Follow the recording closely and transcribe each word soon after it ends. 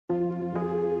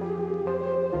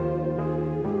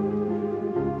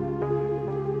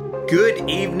Good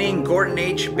evening, Gordon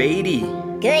H. Beatty.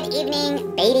 Good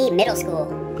evening, Beatty Middle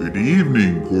School. Good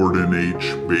evening, Gordon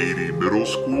H. Beatty Middle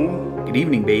School. Good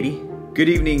evening, Beatty. Good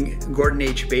evening, Gordon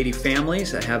H. Beatty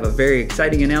families. I have a very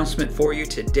exciting announcement for you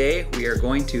today. We are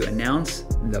going to announce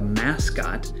the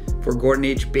mascot for Gordon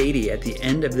H. Beatty at the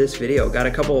end of this video. Got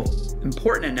a couple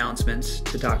important announcements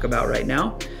to talk about right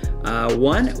now.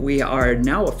 One, we are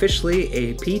now officially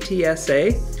a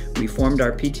PTSA. We formed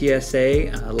our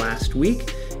PTSA last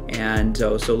week. And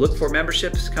so look for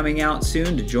memberships coming out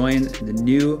soon to join the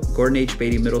new Gordon H.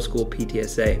 Beatty Middle School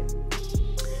PTSA.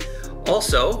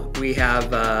 Also, we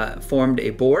have formed a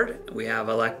board. We have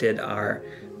elected our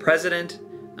president,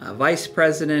 vice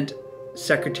president,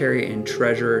 secretary, and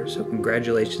treasurer. So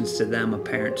congratulations to them. A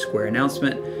Parent Square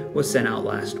announcement was sent out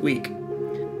last week.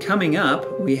 Coming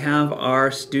up, we have our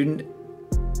student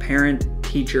parent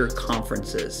teacher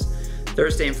conferences.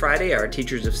 Thursday and Friday, our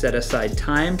teachers have set aside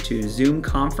time to Zoom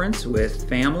conference with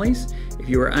families. If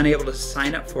you are unable to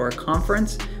sign up for a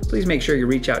conference, please make sure you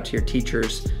reach out to your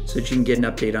teachers so that you can get an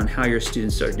update on how your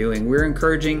students are doing. We're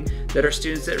encouraging that our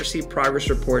students that receive progress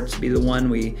reports be the one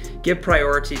we give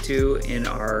priority to in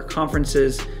our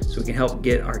conferences so we can help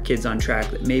get our kids on track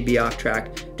that may be off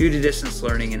track due to distance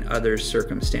learning and other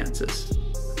circumstances.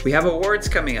 We have awards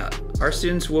coming up. Our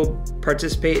students will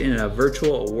participate in a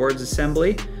virtual awards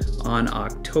assembly on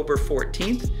October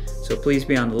 14th. So please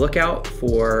be on the lookout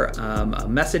for a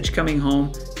message coming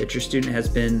home that your student has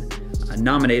been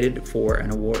nominated for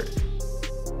an award.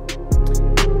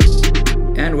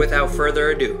 And without further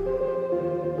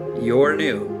ado, your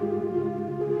new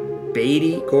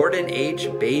Gordon H.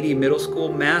 Beatty Middle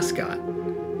School mascot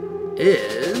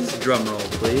is, drumroll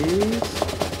please,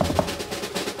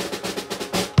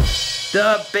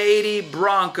 the Beatty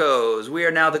Broncos. We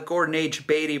are now the Gordon H.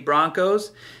 Beatty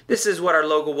Broncos. This is what our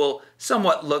logo will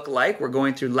somewhat look like. We're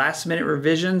going through last minute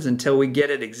revisions until we get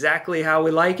it exactly how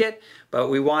we like it. But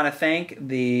we want to thank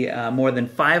the more than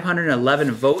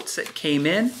 511 votes that came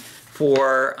in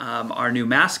for our new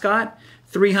mascot.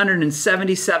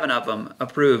 377 of them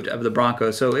approved of the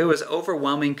Broncos. So it was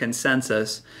overwhelming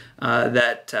consensus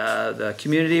that the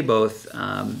community, both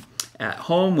at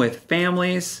home with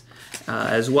families,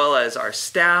 as well as our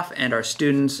staff and our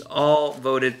students, all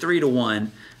voted 3-1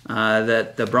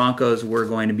 that the Broncos were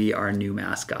going to be our new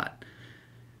mascot.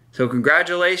 So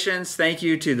congratulations. Thank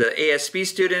you to the ASB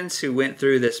students who went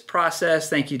through this process.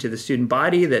 Thank you to the student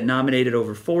body that nominated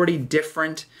over 40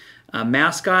 different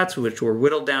mascots, which were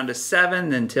whittled down to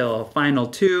 7 until a final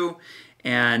 2.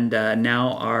 And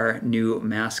now our new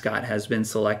mascot has been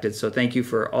selected. So thank you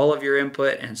for all of your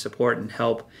input and support and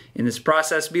help in this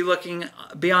process. Be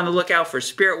on the lookout for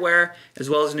spirit wear as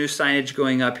well as new signage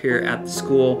going up here at the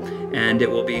school, and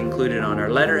it will be included on our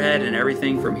letterhead and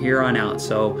everything from here on out.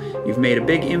 So you've made a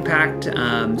big impact.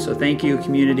 So thank you,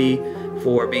 community,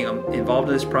 for being involved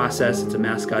in this process. It's a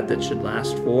mascot that should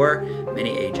last for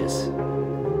many ages.